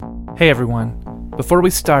Hey everyone, before we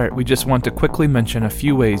start, we just want to quickly mention a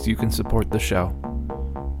few ways you can support the show.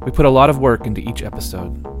 We put a lot of work into each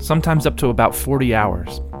episode, sometimes up to about 40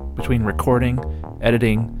 hours, between recording,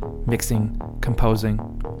 editing, mixing, composing.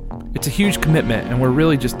 It's a huge commitment, and we're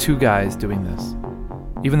really just two guys doing this,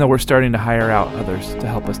 even though we're starting to hire out others to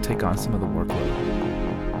help us take on some of the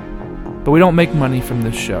workload. But we don't make money from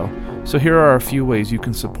this show, so here are a few ways you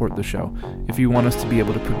can support the show if you want us to be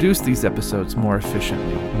able to produce these episodes more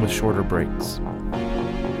efficiently and with shorter breaks.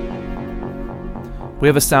 We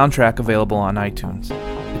have a soundtrack available on iTunes.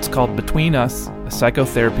 It's called Between Us, a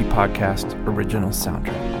Psychotherapy Podcast original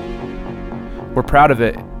soundtrack. We're proud of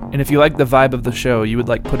it, and if you like the vibe of the show, you would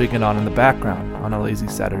like putting it on in the background on a lazy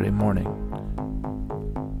Saturday morning.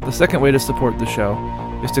 The second way to support the show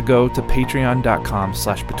is to go to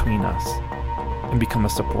patreon.com/betweenus and become a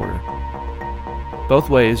supporter. Both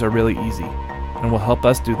ways are really easy and will help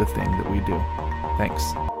us do the thing that we do. Thanks.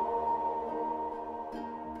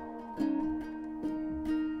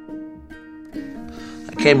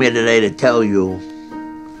 I came here today to tell you,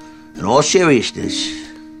 in all seriousness,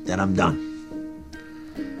 that I'm done.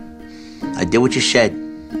 I did what you said.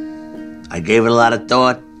 I gave it a lot of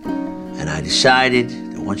thought, and I decided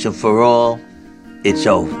that once and for all, it's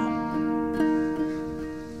over.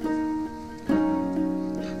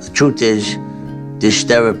 The truth is, this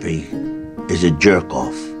therapy is a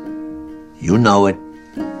jerk-off. You know it,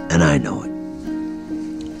 and I know it.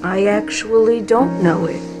 I actually don't know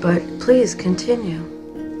it, but please continue.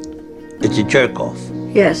 It's a jerk-off.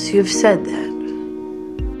 Yes, you've said that.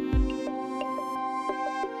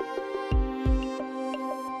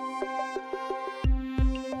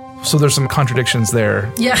 So there's some contradictions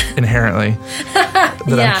there inherently that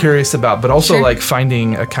Yeah. I'm curious about, but also Sure. like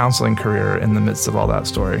finding a counseling career in the midst of all that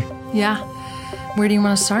story. Yeah. Where do you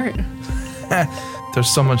want to start? There's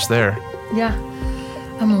so much there. Yeah.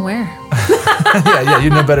 I'm aware. yeah, you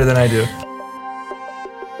know better than I do.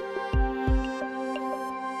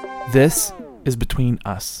 This is Between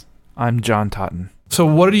Us. I'm John Totten. So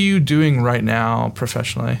what are you doing right now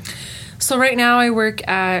professionally? So right now I work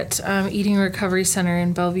at Eating Recovery Center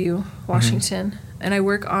in Bellevue, Washington. And I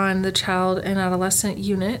work on the child and adolescent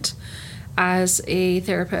unit as a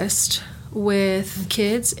therapist with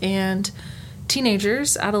kids and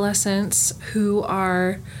teenagers, adolescents who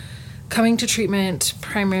are coming to treatment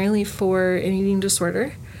primarily for an eating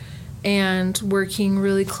disorder and working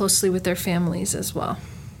really closely with their families as well.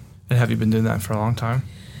 And have you been doing that for a long time?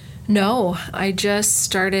 No, I just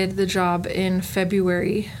started the job in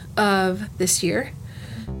February of this year.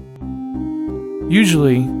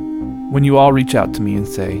 Usually, when you all reach out to me and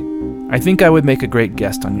say, I think I would make a great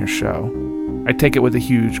guest on your show, I take it with a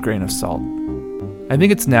huge grain of salt. I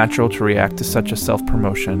think it's natural to react to such a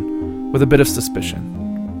self-promotion with a bit of suspicion.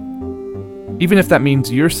 Even if that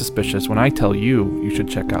means you're suspicious when I tell you should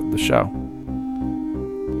check out the show.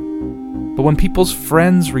 But when people's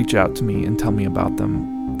friends reach out to me and tell me about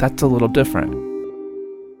them, that's a little different.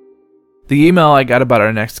 The email I got about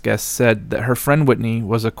our next guest said that her friend Whitney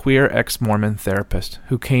was a queer ex-Mormon therapist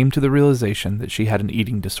who came to the realization that she had an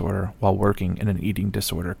eating disorder while working in an eating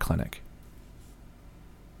disorder clinic.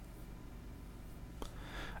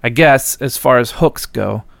 I guess, as far as hooks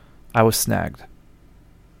go, I was snagged.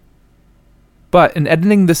 But in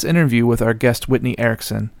editing this interview with our guest Whitney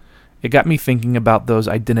Erickson, it got me thinking about those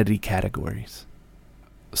identity categories.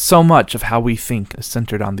 So much of how we think is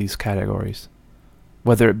centered on these categories,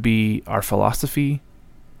 whether it be our philosophy,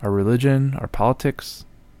 our religion, our politics.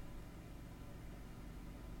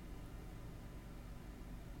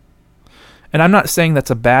 And I'm not saying that's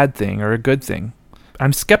a bad thing or a good thing.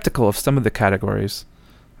 I'm skeptical of some of the categories.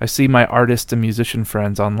 I see my artist and musician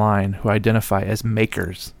friends online who identify as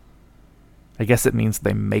makers. I guess it means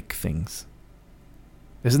they make things.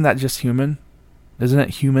 Isn't that just human? Isn't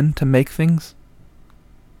it human to make things?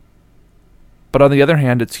 But on the other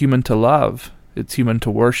hand, it's human to love. It's human to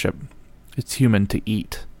worship. It's human to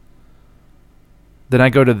eat. Then I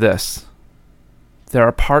go to this. There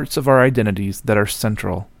are parts of our identities that are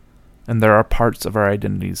central, and there are parts of our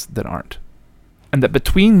identities that aren't. And that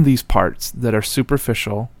between these parts that are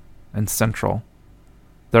superficial and central,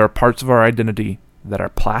 there are parts of our identity that are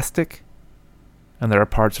plastic, and there are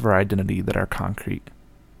parts of our identity that are concrete.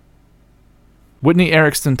 Whitney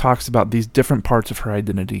Erickson talks about these different parts of her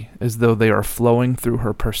identity as though they are flowing through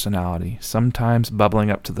her personality, sometimes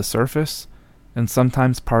bubbling up to the surface, and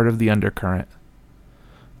sometimes part of the undercurrent,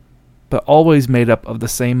 but always made up of the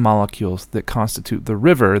same molecules that constitute the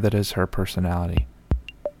river that is her personality.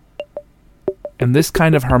 And this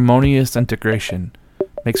kind of harmonious integration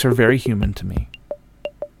makes her very human to me.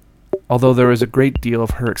 although there is a great deal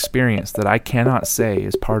of her experience that I cannot say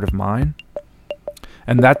is part of mine,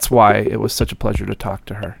 and that's why it was such a pleasure to talk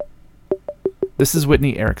to her. This is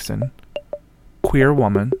Whitney Erickson, queer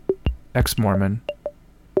woman, ex-Mormon,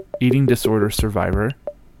 eating disorder survivor,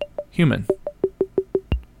 human.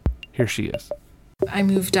 Here she is. I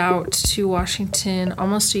moved out to Washington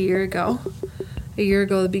almost a year ago,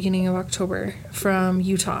 the beginning of October, from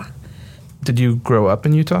Utah. Did you grow up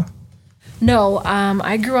in Utah? No,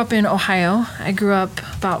 I grew up in Ohio. I grew up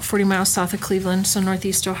about 40 miles south of Cleveland, so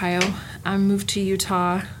northeast Ohio. I moved to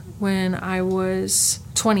Utah when I was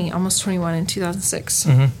 20, almost 21 in 2006.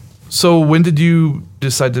 Mm-hmm. So when did you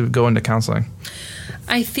decide to go into counseling?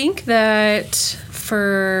 I think that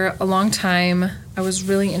for a long time, I was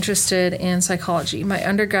really interested in psychology. My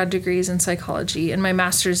undergrad degree is in psychology, and my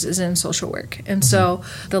master's is in social work. And so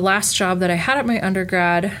the last job that I had at my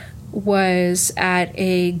undergrad was at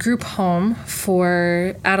a group home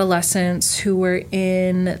for adolescents who were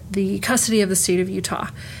in the custody of the state of Utah.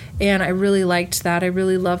 And I really liked that. I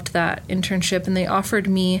really loved that internship. And they offered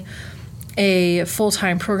me a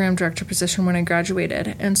full-time program director position when I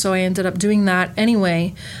graduated. And so I ended up doing that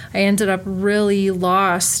anyway. I ended up really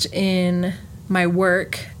lost in my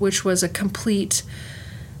work, which was a complete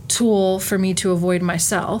tool for me to avoid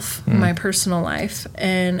myself, my personal life,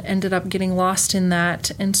 and ended up getting lost in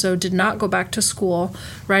that. And so did not go back to school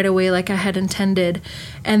right away like I had intended.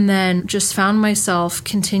 And then just found myself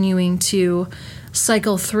continuing to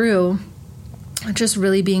cycle through, just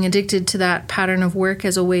really being addicted to that pattern of work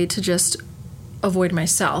as a way to just avoid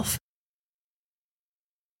myself.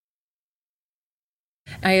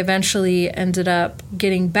 I eventually ended up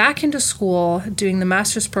getting back into school, doing the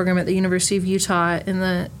master's program at the University of Utah in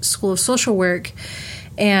the School of Social Work,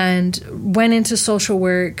 and went into social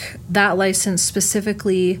work, that license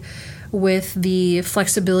specifically with the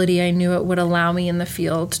flexibility I knew it would allow me in the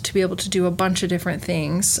field to be able to do a bunch of different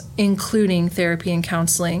things, including therapy and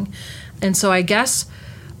counseling. And so I guess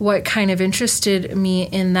what kind of interested me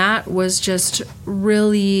in that was just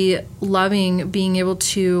really loving being able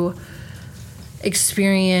to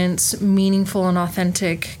experience meaningful and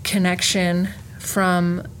authentic connection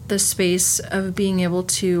from the space of being able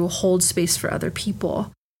to hold space for other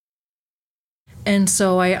people. And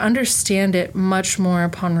so I understand it much more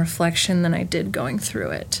upon reflection than I did going through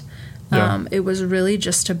it. Yeah. It was really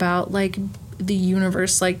just about like the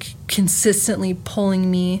universe like consistently pulling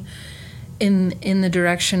me in the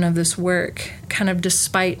direction of this work, kind of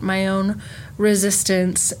despite my own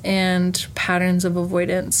resistance and patterns of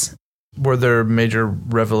avoidance. Were there major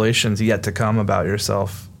revelations yet to come about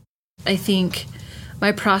yourself? I think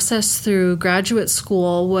my process through graduate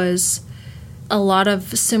school was a lot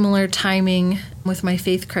of similar timing with my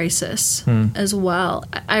faith crisis as well.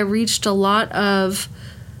 I reached a lot of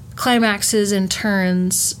climaxes and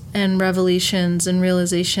turns and revelations and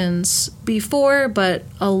realizations before, but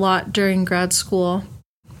a lot during grad school.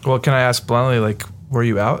 Well, can I ask bluntly, like, were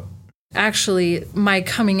you out? Actually, my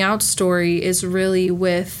coming out story is really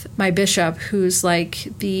with my bishop, who's like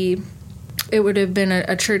it would have been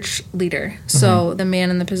a church leader. So the man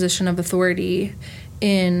in the position of authority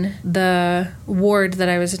in the ward that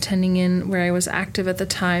I was attending in, where I was active at the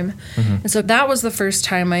time. And so that was the first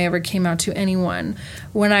time I ever came out to anyone.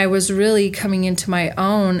 When I was really coming into my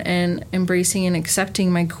own and embracing and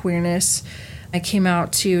accepting my queerness, I came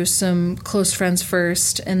out to some close friends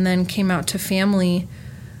first, and then came out to family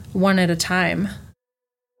one at a time.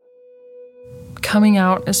 Coming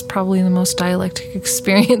out is probably the most dialectic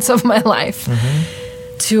experience of my life.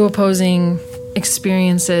 Two opposing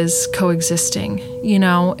experiences coexisting. You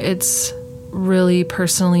know, it's really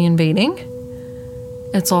personally invading.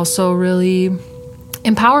 It's also really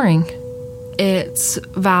empowering. It's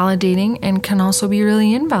validating and can also be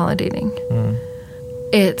really invalidating.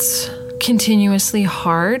 It's continuously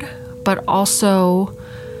hard, but also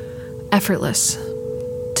effortless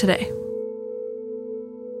today.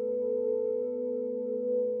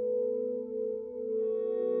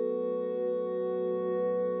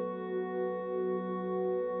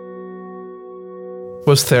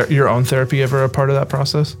 Was your own therapy ever a part of that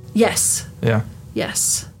process? Yes. Yeah.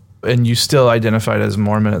 Yes. And you still identified as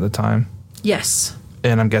Mormon at the time? Yes.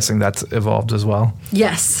 And I'm guessing that's evolved as well?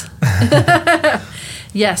 Yes.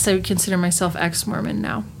 Yes, I would consider myself ex-Mormon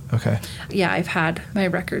now. Okay. Yeah, I've had my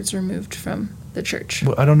records removed from the church.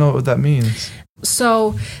 Well, I don't know what that means.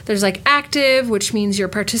 So there's like active, which means you're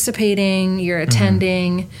participating, you're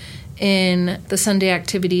attending in the Sunday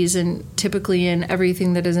activities and typically in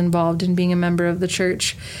everything that is involved in being a member of the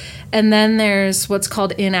church. And then there's what's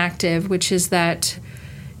called inactive, which is that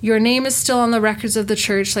your name is still on the records of the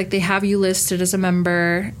church, like they have you listed as a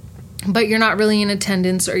member, but you're not really in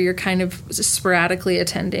attendance, or you're kind of sporadically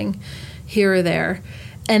attending here or there.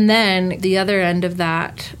 And then the other end of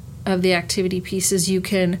that, of the activity piece, is you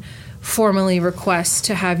can formally request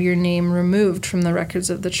to have your name removed from the records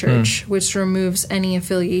of the church, which removes any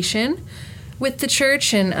affiliation with the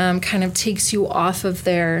church and kind of takes you off of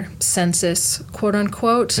their census, quote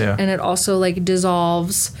unquote. Yeah. And it also like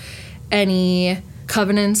dissolves any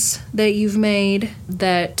covenants that you've made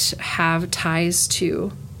that have ties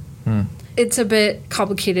to. It's a bit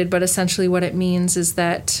complicated, but essentially what it means is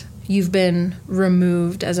that you've been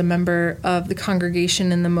removed as a member of the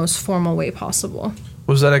congregation in the most formal way possible.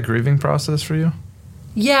 Was that a grieving process for you?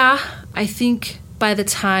 Yeah, I think by the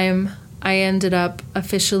time I ended up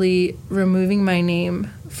officially removing my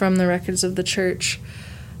name from the records of the church,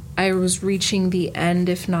 I was reaching the end,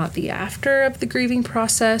 if not the after, of the grieving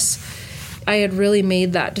process. I had really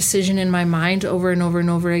made that decision in my mind over and over and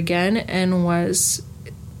over again, and was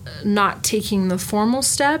not taking the formal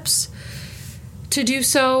steps to do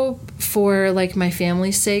so for like my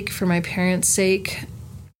family's sake, for my parents' sake.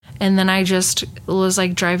 And then I just was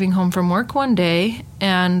like driving home from work one day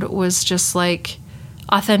and was just like,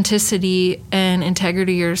 authenticity and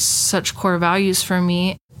integrity are such core values for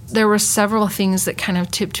me. There were several things that kind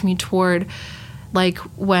of tipped me toward, like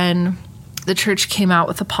when the church came out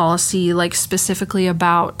with a policy like specifically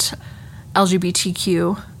about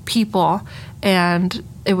LGBTQ people, and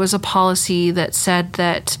it was a policy that said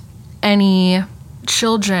that any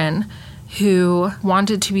children who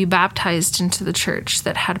wanted to be baptized into the church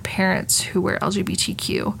that had parents who were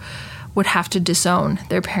LGBTQ would have to disown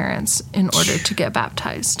their parents in order to get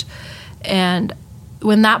baptized. And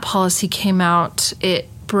when that policy came out, it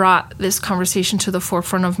brought this conversation to the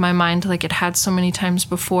forefront of my mind like it had so many times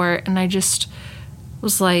before. And I just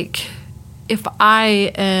was like, if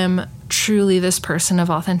I am truly this person of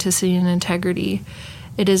authenticity and integrity,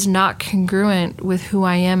 it is not congruent with who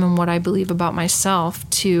I am and what I believe about myself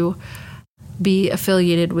to be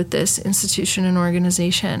affiliated with this institution and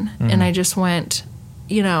organization. And I just went,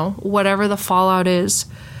 you know, whatever the fallout is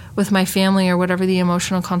with my family or whatever the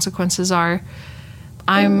emotional consequences are,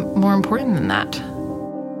 I'm more important than that.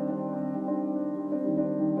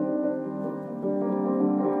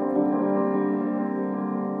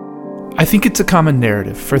 I think it's a common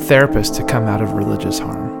narrative for therapists to come out of religious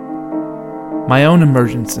harm. My own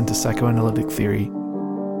emergence into psychoanalytic theory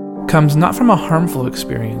comes not from a harmful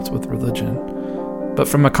experience with religion, but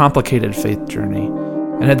from a complicated faith journey,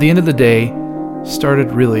 and at the end of the day,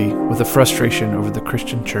 started really with a frustration over the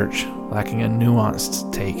Christian church lacking a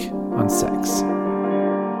nuanced take on sex.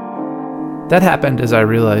 That happened as I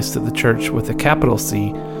realized that the church with a capital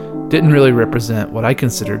C didn't really represent what I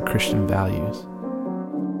considered Christian values.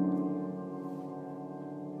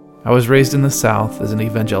 I was raised in the South as an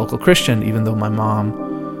evangelical Christian, even though my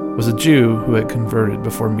mom was a Jew who had converted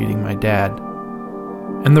before meeting my dad.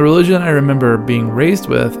 And the religion I remember being raised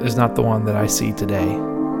with is not the one that I see today.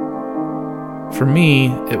 For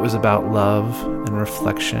me, it was about love and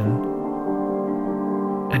reflection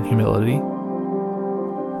and humility.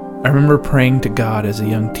 I remember praying to God as a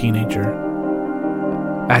young teenager,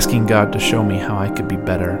 asking God to show me how I could be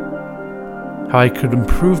better, how I could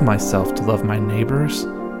improve myself to love my neighbors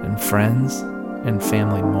and friends and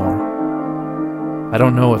family more. I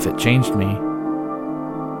don't know if it changed me.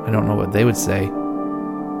 I don't know what they would say.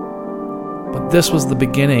 But this was the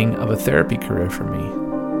beginning of a therapy career for me,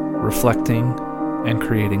 reflecting and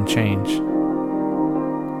creating change.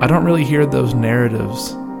 I don't really hear those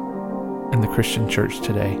narratives in the Christian church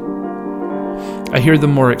today. I hear the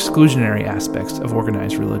more exclusionary aspects of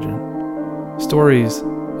organized religion, stories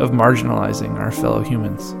of marginalizing our fellow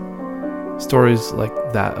humans, stories like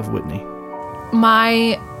that of Whitney.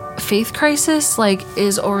 My faith crisis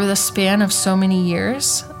is over the span of so many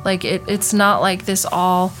years. It's not like this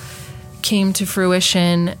all came to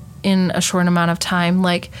fruition in a short amount of time.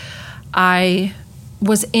 I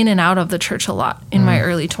was in and out of the church a lot in my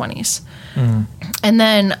early 20s. And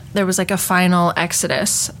then there was a final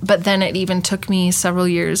exodus, but then it even took me several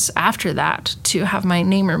years after that to have my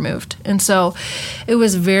name removed. And so it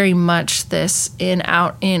was very much this in,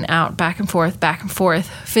 out, back and forth,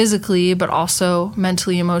 physically, but also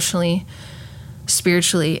mentally, emotionally,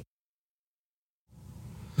 spiritually.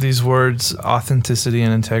 These words, authenticity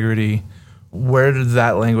and integrity, where did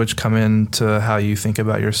that language come into how you think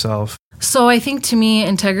about yourself? So I think to me,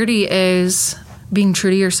 integrity is being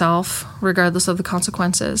true to yourself, regardless of the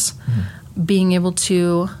consequences. Being able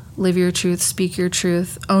to live your truth, speak your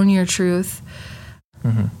truth, own your truth.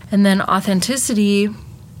 And then authenticity,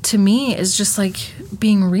 to me, is just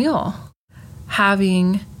being real.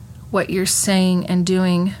 Having what you're saying and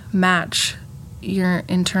doing match your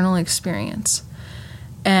internal experience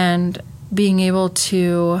and being able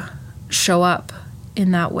to show up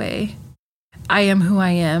in that way. I am who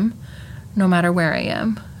I am, no matter where I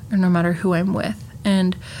am or no matter who I'm with.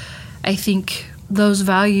 And I think those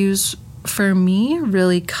values for me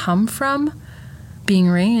really come from being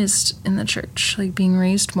raised in the church, like being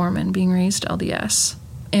raised Mormon, being raised LDS.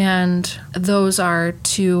 And those are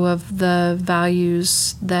two of the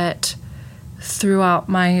values that throughout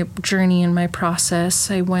my journey and my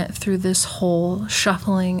process, I went through this whole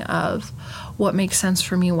shuffling of what makes sense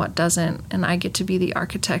for me, what doesn't, and I get to be the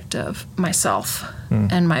architect of myself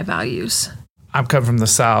and my values. I come from the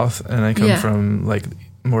South, and I come Yeah. from like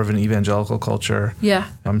more of an evangelical culture. Yeah.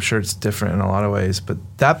 I'm sure it's different in a lot of ways, but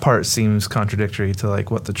that part seems contradictory to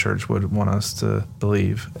like what the church would want us to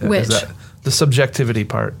believe. Which? Is that the subjectivity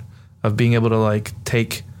part of being able to like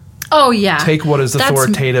take Oh, yeah. take what is That's-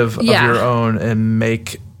 authoritative yeah. of your own and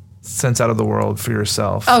make sense out of the world for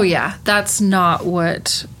yourself. Oh, yeah. That's not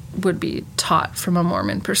what would be taught from a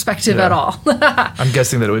Mormon perspective Yeah. at all. I'm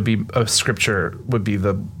guessing that it would be a scripture would be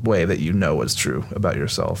the way that you know what's true about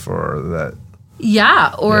yourself, or that.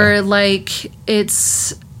 Yeah, or Yeah. like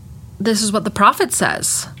this is what the prophet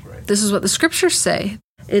says. Right. This is what the scriptures say.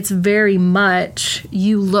 It's very much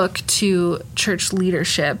you look to church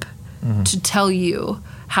leadership to tell you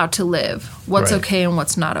how to live, what's Right. okay and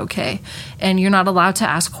what's not okay. And you're not allowed to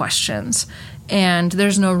ask questions. And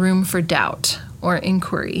there's no room for doubt or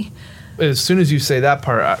inquiry. As soon as you say that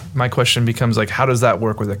part, my question becomes like, how does that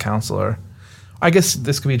work with a counselor? I guess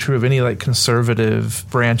this could be true of any like conservative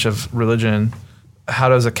branch of religion. How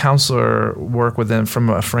does a counselor work with them from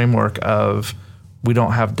a framework of we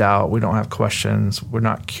don't have doubt, we don't have questions, we're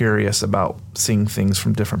not curious about seeing things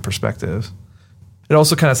from different perspectives? It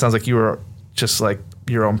also kind of sounds like you were just like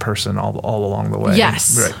your own person all along the way.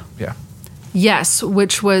 Yes. Right. Yeah. Yes,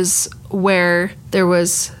 which was where there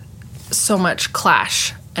was so much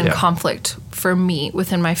clash and Yeah. conflict for me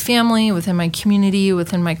within my family, within my community,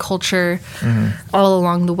 within my culture, all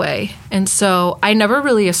along the way. And so I never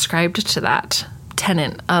really ascribed to that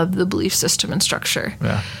tenet of the belief system and structure.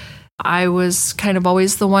 Yeah. I was kind of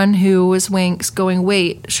always the one who was going,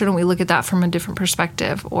 wait, shouldn't we look at that from a different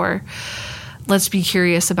perspective? Or let's be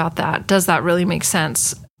curious about that. Does that really make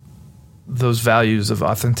sense? Those values of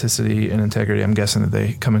authenticity and integrity, I'm guessing that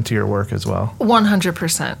they come into your work as well.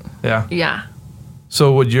 100%. Yeah. Yeah.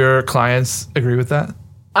 So would your clients agree with that?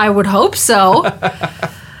 I would hope so.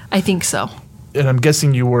 I think so. And I'm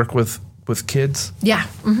guessing you work with kids. Yeah.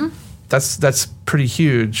 Mm-hmm. That's pretty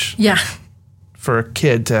huge Yeah. for a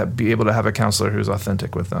kid to be able to have a counselor who's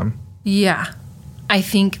authentic with them. Yeah. I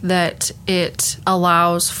think that it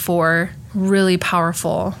allows for really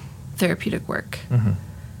powerful therapeutic work.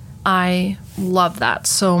 I love that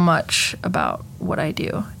so much about what I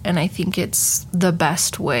do. And I think it's the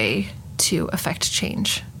best way to affect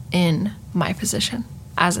change in my position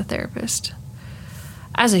as a therapist.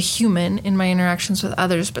 As a human in my interactions with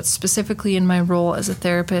others, but specifically in my role as a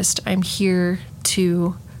therapist, I'm here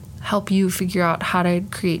to help you figure out how to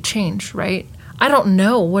create change, right? I don't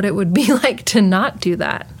know what it would be like to not do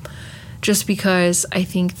that, just because I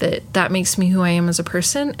think that that makes me who I am as a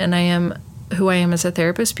person, and I am who I am as a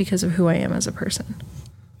therapist because of who I am as a person.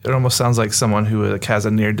 It almost sounds like someone who like has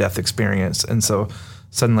a near-death experience, and so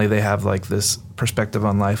suddenly they have like this perspective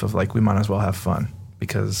on life of like, we might as well have fun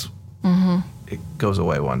because it goes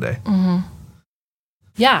away one day.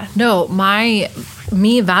 Yeah, no,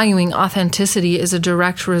 me valuing authenticity is a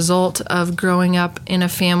direct result of growing up in a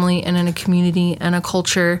family and in a community and a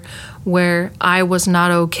culture where I was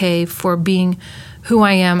not okay for being who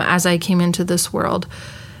I am as I came into this world,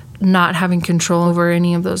 not having control over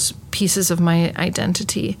any of those pieces of my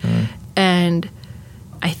identity. And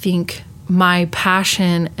I think my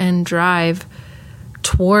passion and drive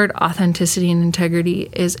toward authenticity and integrity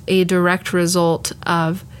is a direct result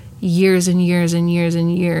of years and years and years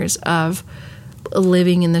and years of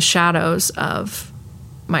living in the shadows of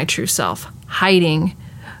my true self, hiding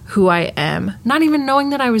who I am, not even knowing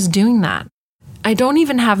that I was doing that. I don't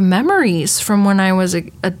even have memories from when I was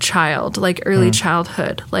a child, like early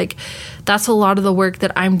childhood. Like that's a lot of the work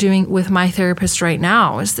that I'm doing with my therapist right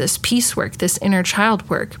now is this peace work, this inner child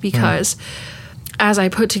work, because as I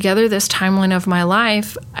put together this timeline of my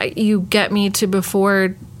life, you get me to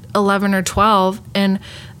before 11 or 12, and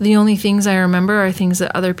the only things I remember are things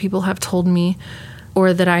that other people have told me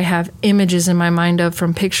or that I have images in my mind of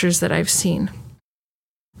from pictures that I've seen.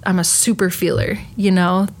 I'm a super feeler, you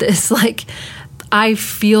know? This like I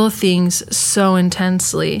feel things so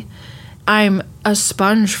intensely. I'm a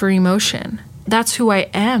sponge for emotion. That's who I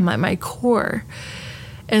am at my core.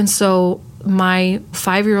 And so my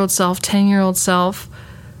 5-year-old self, 10-year-old self,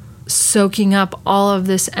 soaking up all of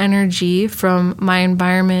this energy from my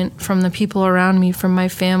environment, from the people around me, from my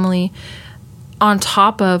family, on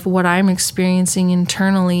top of what I'm experiencing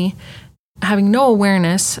internally, having no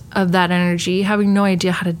awareness of that energy, having no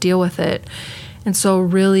idea how to deal with it. And so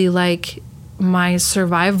really like my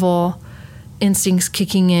survival instincts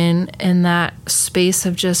kicking in and that space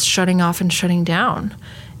of just shutting off and shutting down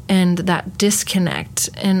and that disconnect.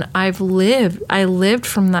 And I lived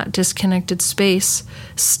from that disconnected space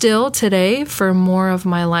still today for more of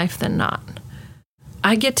my life than not.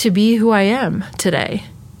 I get to be who I am today.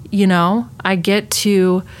 You know, I get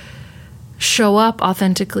to show up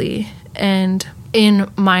authentically and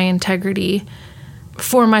in my integrity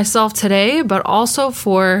for myself today, but also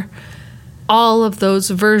for all of those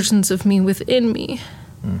versions of me within me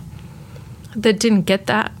that didn't get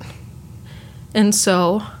that. And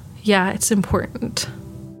so, yeah, it's important.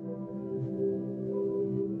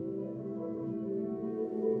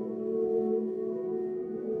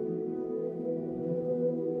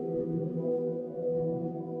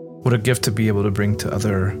 What a gift to be able to bring to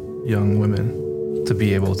other young women, to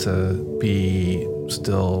be able to be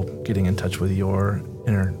still getting in touch with your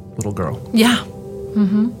inner little girl. Yeah.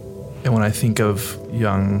 Mm-hmm. And when I think of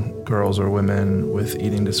young girls or women with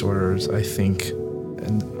eating disorders, I think,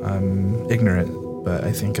 and I'm ignorant, but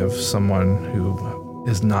I think of someone who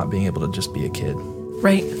is not being able to just be a kid.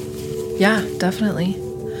 Right. Yeah, definitely.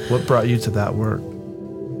 What brought you to that work?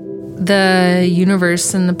 The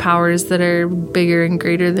universe and the powers that are bigger and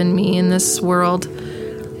greater than me in this world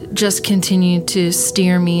just continue to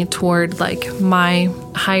steer me toward like my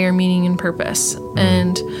higher meaning and purpose.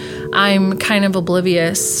 And I'm kind of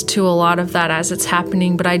oblivious to a lot of that as it's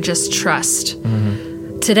happening, but I just trust.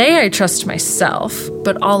 Today I trust myself,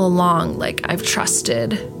 but all along, like I've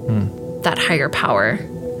trusted that higher power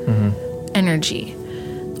energy.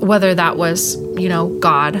 Whether that was, you know,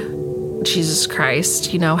 God, Jesus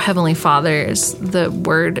Christ, you know, Heavenly Father is the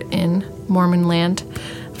word in Mormon land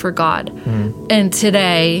for God. And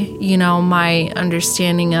today, you know, my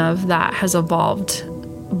understanding of that has evolved.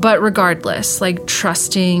 But regardless, like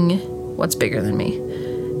trusting what's bigger than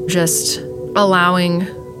me, just allowing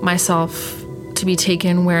myself to be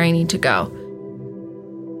taken where I need to go.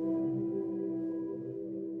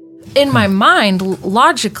 In my mind,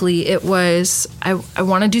 logically, it was, I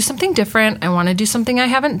want to do something different. I want to do something I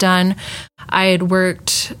haven't done. I had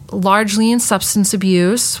worked largely in substance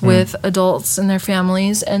abuse with adults and their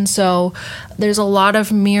families. And so there's a lot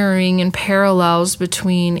of mirroring and parallels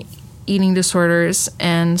between eating disorders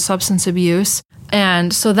and substance abuse.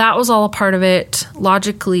 And so that was all a part of it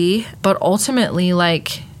logically, but ultimately,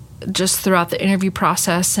 like, just throughout the interview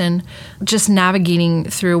process and just navigating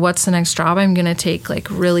through what's the next job I'm going to take, like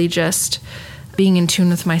really just being in tune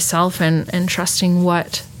with myself and trusting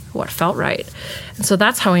what felt right. And so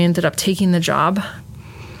that's how I ended up taking the job.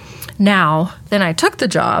 Now, then I took the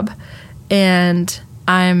job and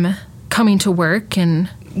I'm coming to work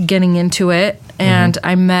and getting into it. And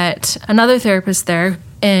I met another therapist there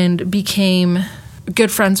and became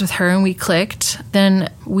good friends with her, and we clicked.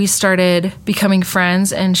 Then we started becoming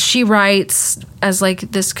friends, and she writes as like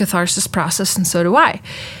this catharsis process, and so do I.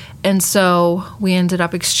 And so we ended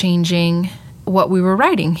up exchanging what we were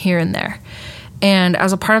writing here and there. And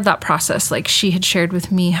as a part of that process, like she had shared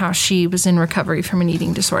with me how she was in recovery from an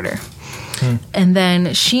eating disorder. And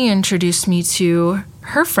then she introduced me to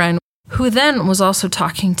her friend, who then was also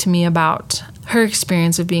talking to me about her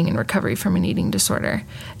experience of being in recovery from an eating disorder.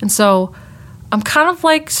 And so I'm kind of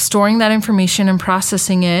like storing that information and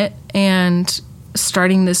processing it and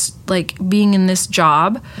starting this, like being in this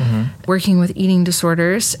job, working with eating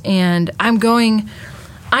disorders. And I'm going,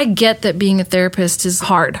 I get that being a therapist is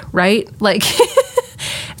hard, right? Like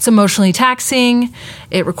it's emotionally taxing.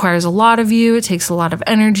 It requires a lot of you. It takes a lot of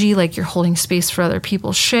energy. Like you're holding space for other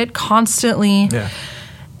people's shit constantly. Yeah.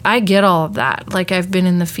 I get all of that. Like I've been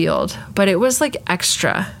in the field, but it was like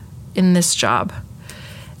extra in this job.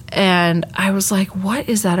 And I was like, what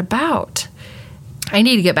is that about? I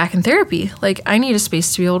need to get back in therapy. Like, I need a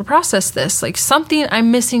space to be able to process this. Like, something,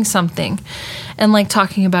 I'm missing something. And, like,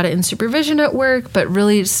 talking about it in supervision at work, but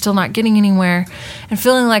really still not getting anywhere. And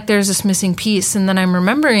feeling like there's this missing piece. And then I'm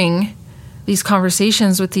remembering these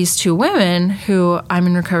conversations with these two women who, I'm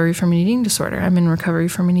in recovery from an eating disorder. I'm in recovery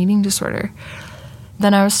from an eating disorder.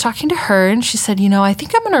 Then I was talking to her, and she said, you know, I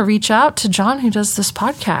think I'm going to reach out to John, who does this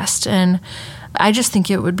podcast. And I just think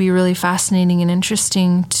it would be really fascinating and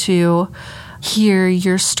interesting to hear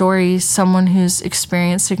your story, someone who's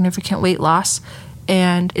experienced significant weight loss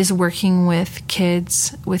and is working with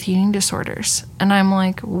kids with eating disorders. And I'm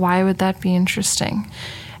like, why would that be interesting?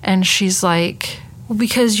 And she's like, well,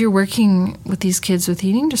 because you're working with these kids with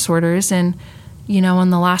eating disorders, and, you know, in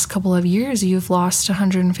the last couple of years, you've lost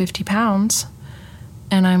 150 pounds.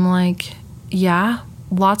 And I'm like, yeah,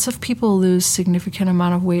 lots of people lose significant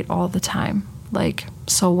amount of weight all the time. Like,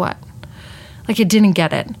 so what? Like, I didn't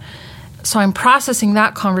get it. So I'm processing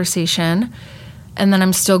that conversation, and then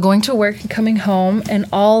I'm still going to work and coming home, and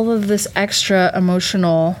all of this extra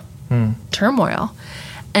emotional turmoil.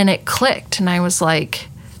 And it clicked, and I was like,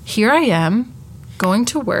 here I am, going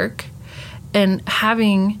to work and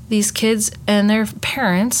having these kids and their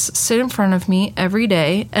parents sit in front of me every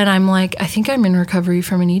day. And I'm like, I think I'm in recovery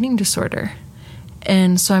from an eating disorder.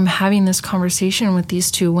 And so I'm having this conversation with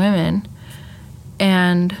these two women,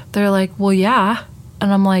 and they're like, well, yeah.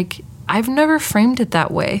 And I'm like, I've never framed it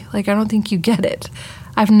that way. Like, I don't think you get it.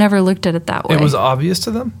 I've never looked at it that way. It was obvious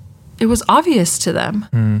to them? It was obvious to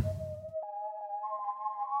them.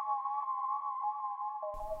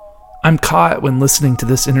 I'm caught when listening to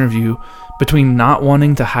this interview between not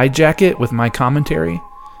wanting to hijack it with my commentary,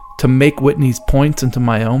 to make Whitney's points into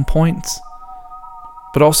my own points,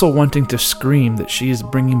 but also wanting to scream that she is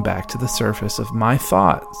bringing back to the surface of my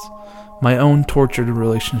thoughts my own tortured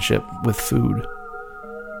relationship with food.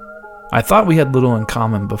 I thought we had little in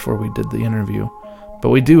common before we did the interview, but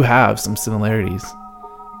we do have some similarities.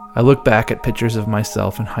 I look back at pictures of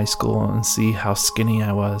myself in high school and see how skinny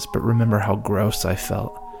I was, but remember how gross I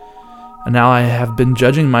felt. And now I have been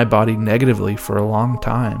judging my body negatively for a long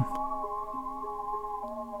time.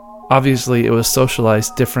 Obviously, it was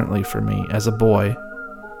socialized differently for me as a boy.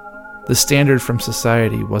 The standard from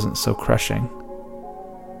society wasn't so crushing.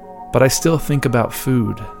 But I still think about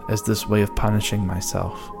food as this way of punishing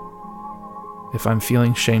myself. If I'm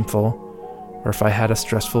feeling shameful, or if I had a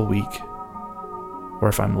stressful week, or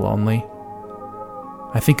if I'm lonely,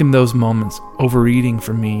 I think in those moments, overeating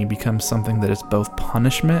for me becomes something that is both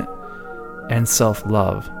punishment and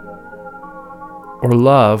self-love, or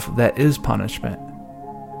love that is punishment.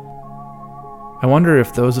 I wonder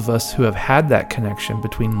if those of us who have had that connection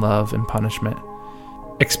between love and punishment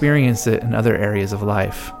experience it in other areas of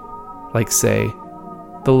life, like, say,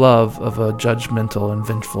 the love of a judgmental and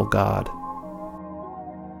vengeful God.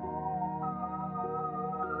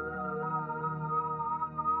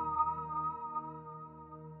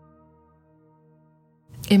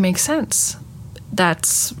 It makes sense.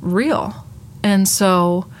 That's real. And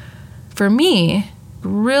so for me,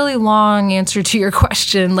 really long answer to your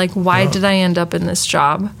question, like, why did I end up in this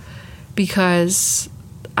job? Because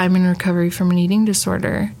I'm in recovery from an eating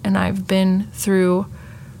disorder, and I've been through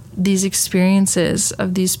these experiences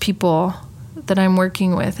of these people that I'm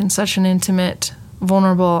working with in such an intimate,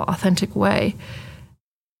 vulnerable, authentic way.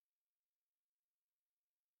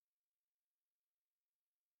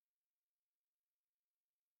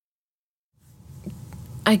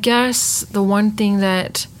 I guess the one thing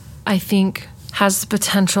that I think has the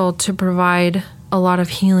potential to provide a lot of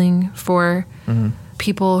healing for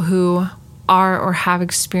people who are or have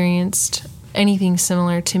experienced anything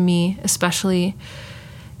similar to me, especially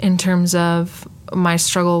in terms of my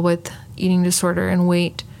struggle with eating disorder and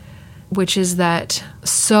weight, which is that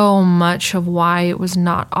so much of why it was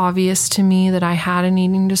not obvious to me that I had an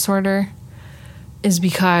eating disorder is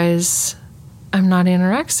because I'm not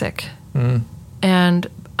anorexic. And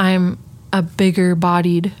I'm a bigger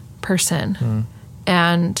bodied person.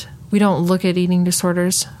 And we don't look at eating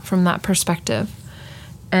disorders from that perspective.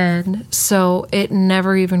 And so it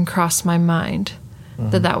never even crossed my mind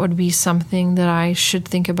that that would be something that I should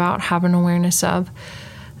think about, have an awareness of,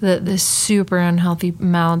 that this super unhealthy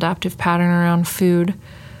maladaptive pattern around food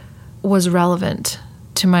was relevant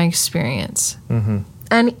to my experience.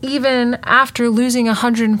 And even after losing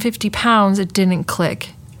 150 pounds, it didn't click.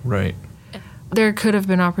 Right. There could have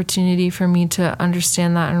been opportunity for me to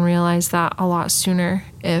understand that and realize that a lot sooner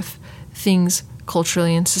if things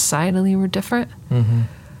culturally and societally were different.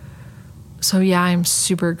 So yeah, I'm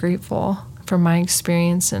super grateful for my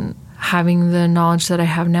experience and having the knowledge that I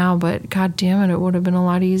have now, but God damn it would have been a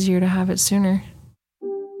lot easier to have it sooner.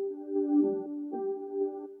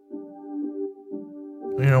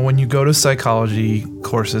 You know, when you go to psychology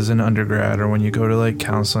courses in undergrad, or when you go to like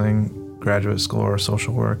counseling, graduate school, or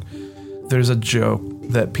social work, there's a joke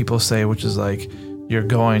that people say, which is like, you're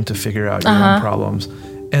going to figure out your own problems.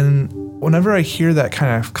 And whenever I hear that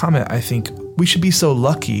kind of comment, I think we should be so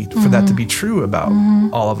lucky for that to be true about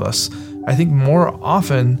all of us. I think more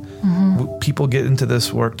often people get into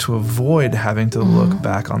this work to avoid having to look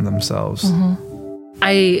back on themselves.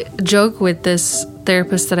 I joke with this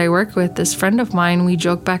therapist that I work with, this friend of mine, we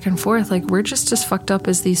joke back and forth, like, we're just as fucked up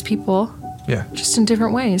as these people. Yeah. Just in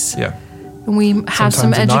different ways. Yeah. And we have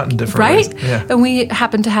Sometimes some not in different right? ways. Yeah. And we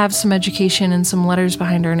happen to have some education and some letters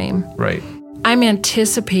behind our name. Right. I'm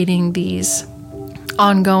anticipating these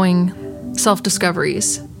ongoing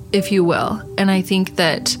self-discoveries, if you will. And I think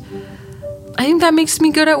that makes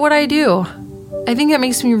me good at what I do. I think that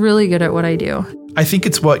makes me really good at what I do. I think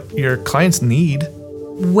it's what your clients need.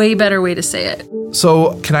 Way better way to say it.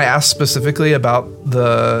 So can I ask specifically about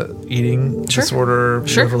the eating disorder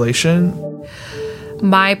revelation?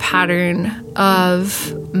 My pattern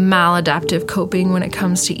of maladaptive coping when it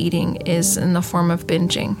comes to eating is in the form of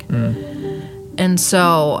binging. And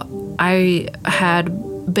so I had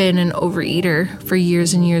been an overeater for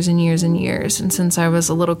years and years and years and years. And since I was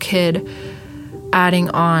a little kid, adding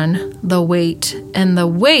on the weight. And the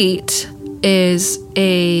weight is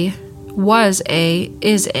a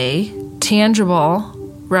tangible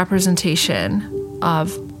representation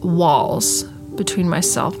of walls between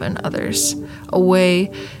myself and others, a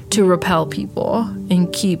way to repel people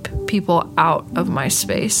and keep people out of my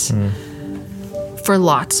space for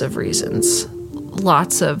lots of reasons.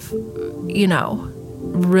 Lots of,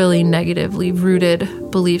 really negatively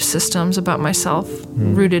rooted belief systems about myself,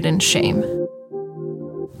 rooted in shame.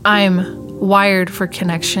 I'm wired for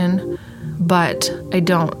connection, but I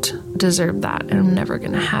don't deserve that, and I'm never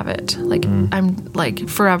going to have it. I'm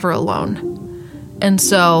forever alone. And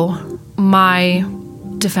so my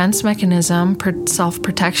defense mechanism,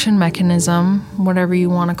 self-protection mechanism, whatever you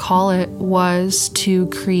want to call it, was to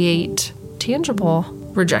create tangible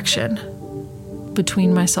rejection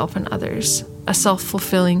between myself and others, a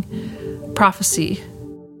self-fulfilling prophecy.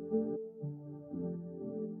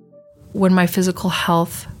 When my physical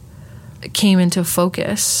health came into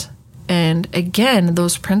focus, and again,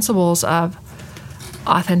 those principles of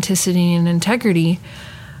authenticity and integrity,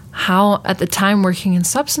 how at the time working in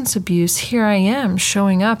substance abuse, here I am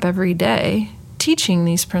showing up every day, teaching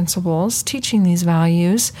these principles, teaching these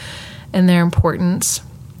values and their importance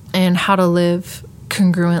and how to live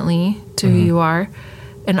congruently to who you are.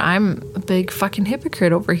 And I'm a big fucking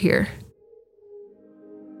hypocrite over here.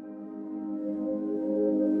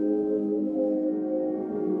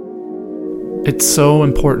 It's so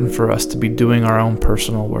important for us to be doing our own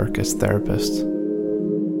personal work as therapists.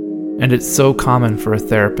 And it's so common for a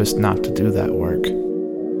therapist not to do that work.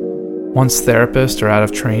 Once therapists are out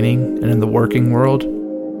of training and in the working world,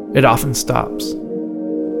 it often stops.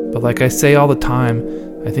 But like I say all the time,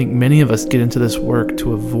 I think many of us get into this work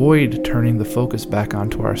to avoid turning the focus back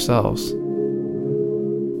onto ourselves.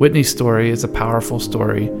 Whitney's story is a powerful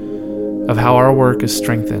story of how our work is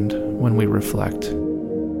strengthened when we reflect.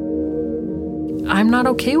 I'm not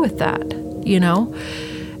okay with that,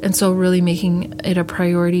 And so really making it a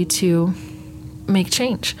priority to make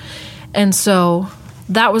change. And so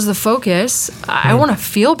that was the focus. I want to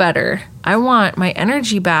feel better. I want my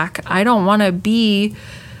energy back. I don't want to be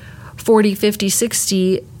 40, 50,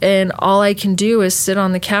 60, and all I can do is sit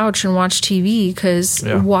on the couch and watch TV because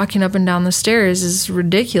walking up and down the stairs is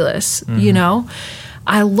ridiculous,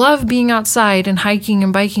 I love being outside and hiking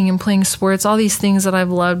and biking and playing sports, all these things that I've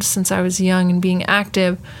loved since I was young and being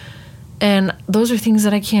active. And those are things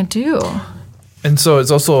that I can't do. And so it's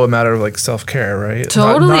also a matter of self-care, right?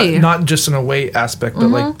 Totally. Not just in a weight aspect,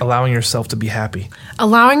 but allowing yourself to be happy.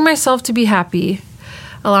 Allowing myself to be happy.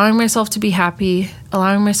 Allowing myself to be happy.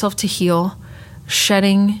 Allowing myself to heal.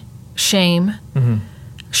 Shedding shame.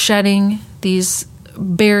 Shedding these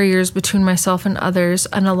barriers between myself and others,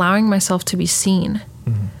 and allowing myself to be seen.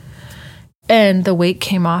 And the weight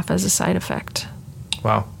came off as a side effect.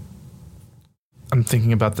 Wow. I'm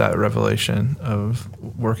thinking about that revelation of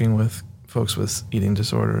working with folks with eating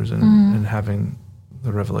disorders and having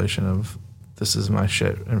the revelation of this is my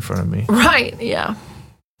shit in front of me. Right, yeah.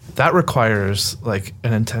 That requires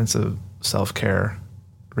an intensive self-care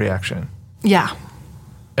reaction. Yeah.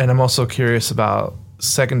 And I'm also curious about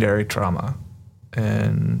secondary trauma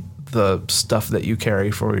and the stuff that you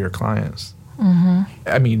carry for your clients.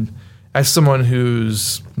 I mean, as someone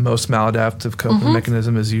whose most maladaptive coping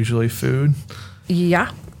mechanism is usually food,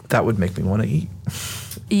 that would make me want to eat.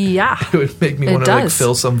 Yeah. It would make me want to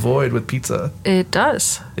fill some void with pizza. It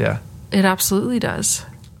does. Yeah. It absolutely does.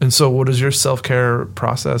 And so what is your self-care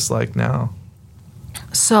process like now?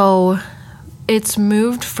 So it's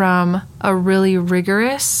moved from a really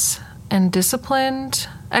rigorous and disciplined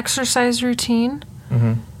exercise routine,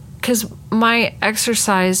 because my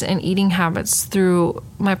exercise and eating habits through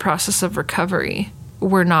my process of recovery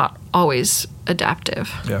were not always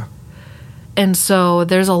adaptive. Yeah. And so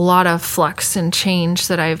there's a lot of flux and change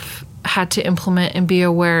that I've had to implement and be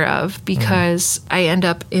aware of, because I end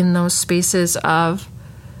up in those spaces of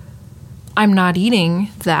I'm not eating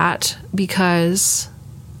that because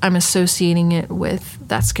I'm associating it with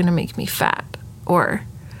that's going to make me fat, or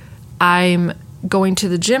I'm going to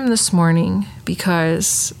the gym this morning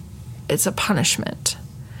because it's a punishment.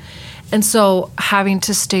 And so having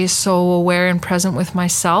to stay so aware and present with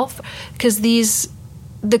myself, because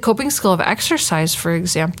the coping skill of exercise, for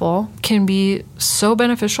example, can be so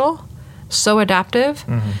beneficial, so adaptive,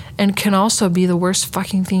 and can also be the worst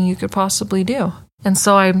fucking thing you could possibly do. And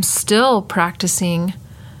so I'm still practicing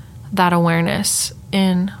that awareness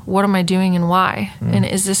in what am I doing and why? And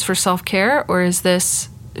is this for self-care, or is this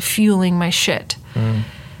fueling my shit?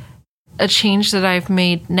 A change that I've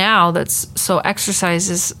made now so exercise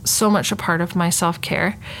is so much a part of my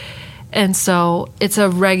self-care. And so it's a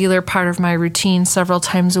regular part of my routine several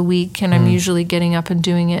times a week, and I'm usually getting up and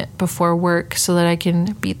doing it before work so that I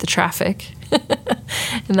can beat the traffic.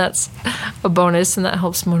 And that's a bonus, and that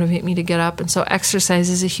helps motivate me to get up. And so exercise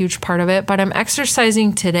is a huge part of it. But I'm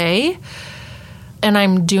exercising today, and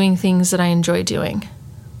I'm doing things that I enjoy doing.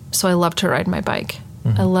 So I love to ride my bike.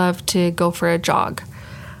 I love to go for a jog.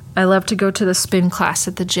 I love to go to the spin class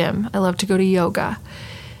at the gym. I love to go to yoga.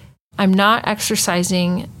 I'm not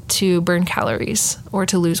exercising to burn calories or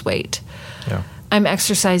to lose weight. Yeah. I'm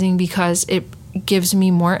exercising because it gives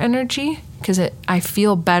me more energy, because I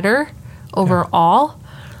feel better overall,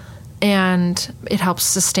 and it helps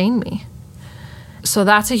sustain me. So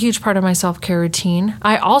that's a huge part of my self-care routine.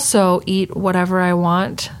 I also eat whatever I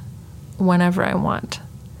want, whenever I want,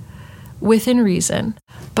 within reason.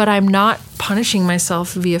 But I'm not punishing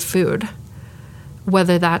myself via food,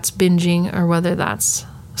 whether that's binging or whether that's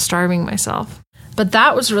starving myself. But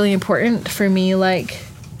that was really important for me, like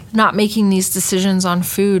not making these decisions on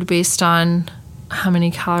food based on how many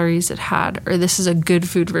calories it had, or this is a good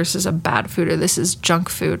food versus a bad food, or this is junk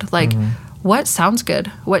food. Like, what sounds good?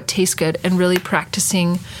 What tastes good? And really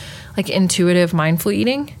practicing like intuitive mindful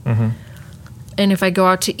eating. And if I go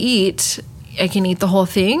out to eat, I can eat the whole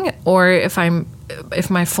thing, or if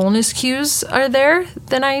my fullness cues are there,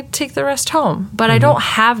 then I take the rest home. But I don't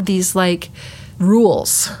have these like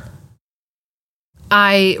rules.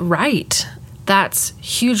 I write. That's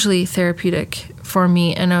hugely therapeutic for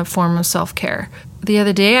me and a form of self-care. The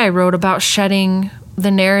other day I wrote about shedding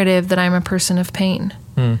the narrative that I'm a person of pain.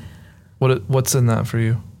 What's in that for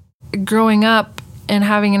you? Growing up and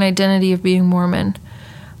having an identity of being Mormon,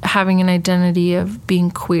 having an identity of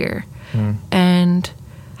being queer, and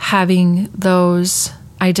having those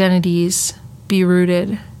identities be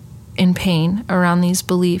rooted in pain around these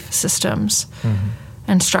belief systems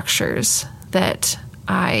and structures that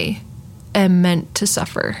I am meant to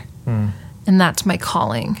suffer. And that's my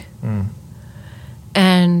calling.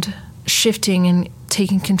 And shifting and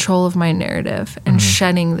taking control of my narrative and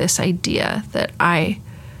shedding this idea that I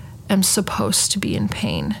am supposed to be in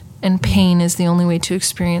pain. And pain is the only way to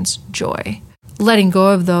experience joy. Letting go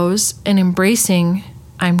of those and embracing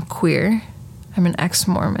I'm queer, I'm an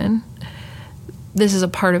ex-Mormon. This is a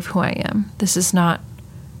part of who I am. This is not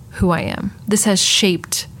who I am. This has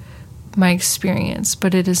shaped my experience,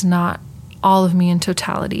 but it is not all of me in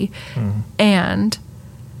totality. And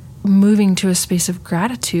moving to a space of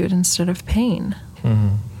gratitude instead of pain.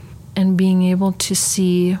 And being able to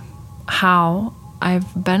see how I've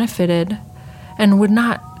benefited and would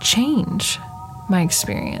not change my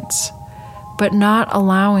experience, but not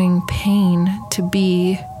allowing pain to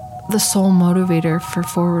be the sole motivator for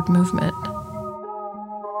forward movement.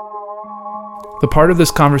 The part of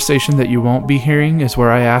this conversation that you won't be hearing is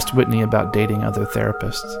where I asked Whitney about dating other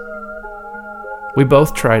therapists. We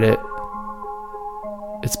both tried it.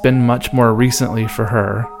 It's been much more recently for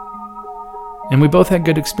her. And we both had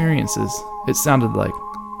good experiences, it sounded like.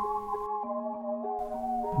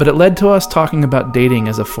 But it led to us talking about dating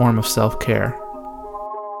as a form of self-care.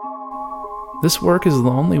 This work is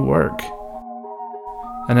lonely work.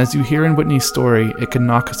 And as you hear in Whitney's story, it can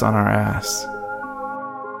knock us on our ass.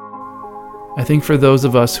 I think for those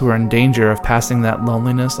of us who are in danger of passing that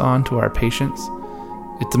loneliness on to our patients,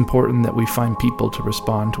 it's important that we find people to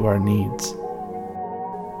respond to our needs.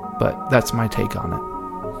 But that's my take on it.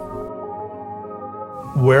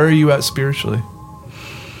 Where are you at spiritually?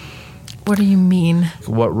 What do you mean?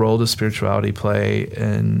 What role does spirituality play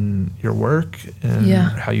in your work and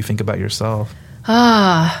how you think about yourself?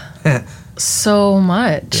 So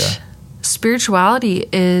much. Yeah. Spirituality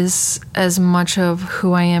is as much of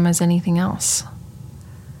who I am as anything else.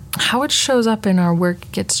 How it shows up in our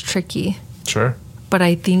work gets tricky. Sure. But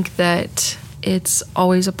I think that it's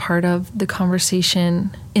always a part of the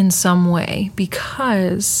conversation in some way,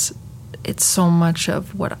 because it's so much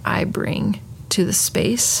of what I bring to the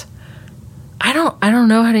space. I don't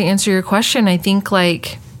know how to answer your question. I think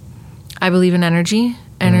like I believe in energy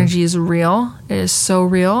Energy is real. It is so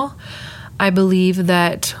real. I believe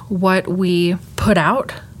that what we put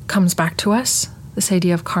out comes back to us, this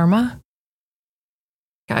idea of karma.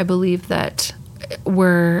 I believe that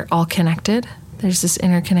we're all connected. There's this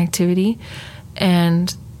interconnectivity.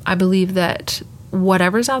 And I believe that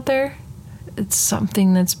whatever's out there, it's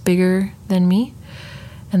something that's bigger than me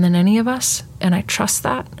and than any of us. And I trust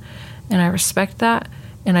that. And I respect that.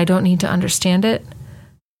 And I don't need to understand it.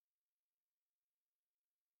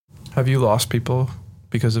 Have you lost people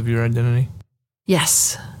because of your identity?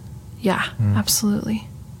 Yes. Yeah, absolutely.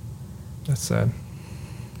 That's sad.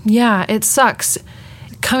 Yeah, it sucks.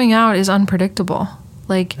 Coming out is unpredictable.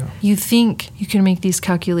 Like, you think you can make these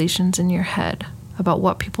calculations in your head about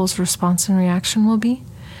what people's response and reaction will be,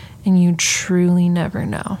 and you truly never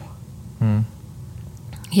know.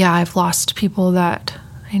 Yeah, I've lost people that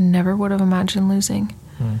I never would have imagined losing.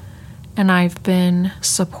 And I've been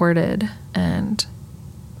supported and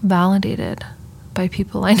validated by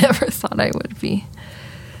people I never thought I would be.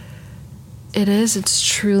 It's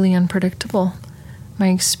truly unpredictable. My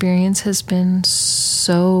experience has been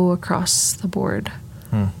so across the board.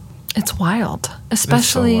 It's wild,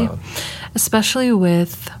 especially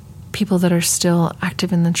with people that are still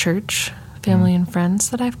active in the church, family and friends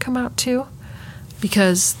that I've come out to,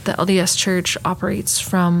 because the LDS Church operates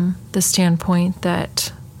from the standpoint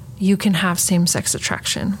that you can have same-sex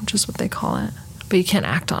attraction, which is what they call it, but you can't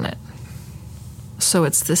act on it. So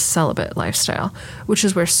it's this celibate lifestyle, which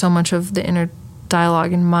is where so much of the inner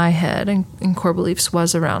dialogue in my head and in core beliefs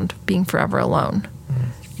was around being forever alone.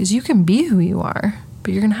 Because you can be who you are,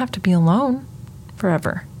 but you're going to have to be alone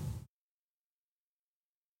forever.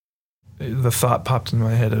 The thought popped in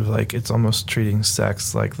my head of like, it's almost treating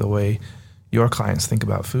sex like the way your clients think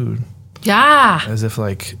about food. Yeah. As if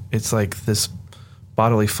like, it's like this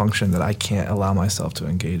bodily function that I can't allow myself to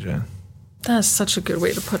engage in. That's such a good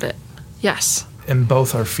way to put it. Yes. And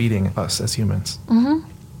both are feeding us as humans.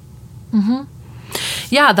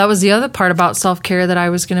 Yeah, that was the other part about self-care that I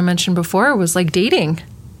was going to mention before, was like dating.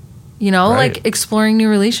 You know, Right. like exploring new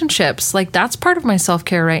relationships. Like that's part of my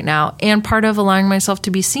self-care right now, and part of allowing myself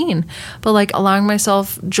to be seen. But like allowing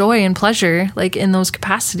myself joy and pleasure, like in those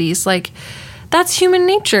capacities, like that's human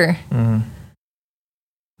nature. Do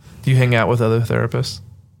you hang out with other therapists?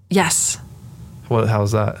 Yes.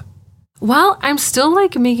 How's that? Well, I'm still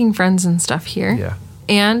like making friends and stuff here. Yeah.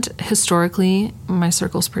 And historically, my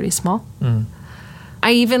circle's pretty small.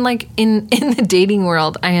 I even like in the dating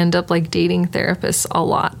world, I end up like dating therapists a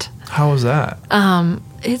lot. How was that?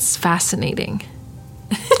 It's fascinating.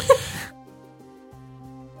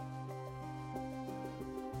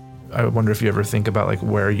 I wonder if you ever think about like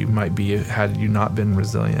where you might be had you not been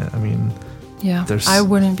resilient. I mean, Yeah. There's- I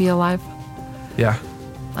wouldn't be alive. yeah.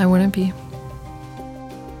 I wouldn't be.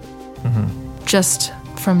 Just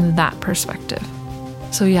from that perspective.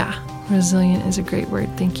 So yeah, resilient is a great word.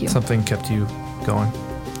 Thank you. Something kept you going.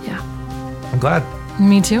 Yeah. I'm glad.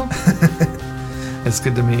 Me too. It's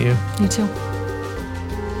good to meet you. You too.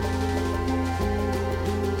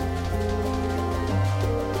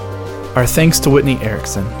 Our thanks to Whitney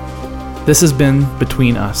Erickson. This has been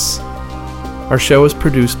Between Us. Our show is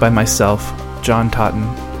produced by myself, John Totten,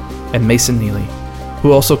 and Mason Neely,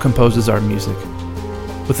 who also composes our music,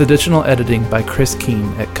 with additional editing by Chris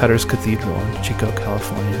Keene at Cutter's Cathedral in Chico,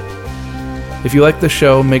 California. If you like the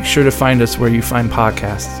show, make sure to find us where you find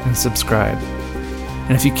podcasts and subscribe.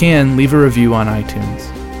 And if you can, leave a review on iTunes.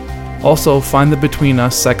 Also, find the Between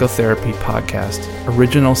Us Psychotherapy Podcast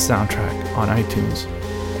original soundtrack on iTunes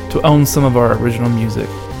to own some of our original music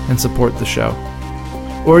and support the show.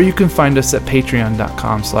 Or you can find us at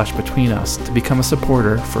patreon.com/betweenus to become a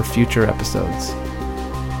supporter for future episodes.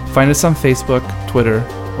 Find us on Facebook, Twitter,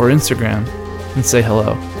 or Instagram and say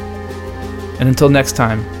hello. And until next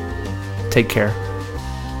time, take care.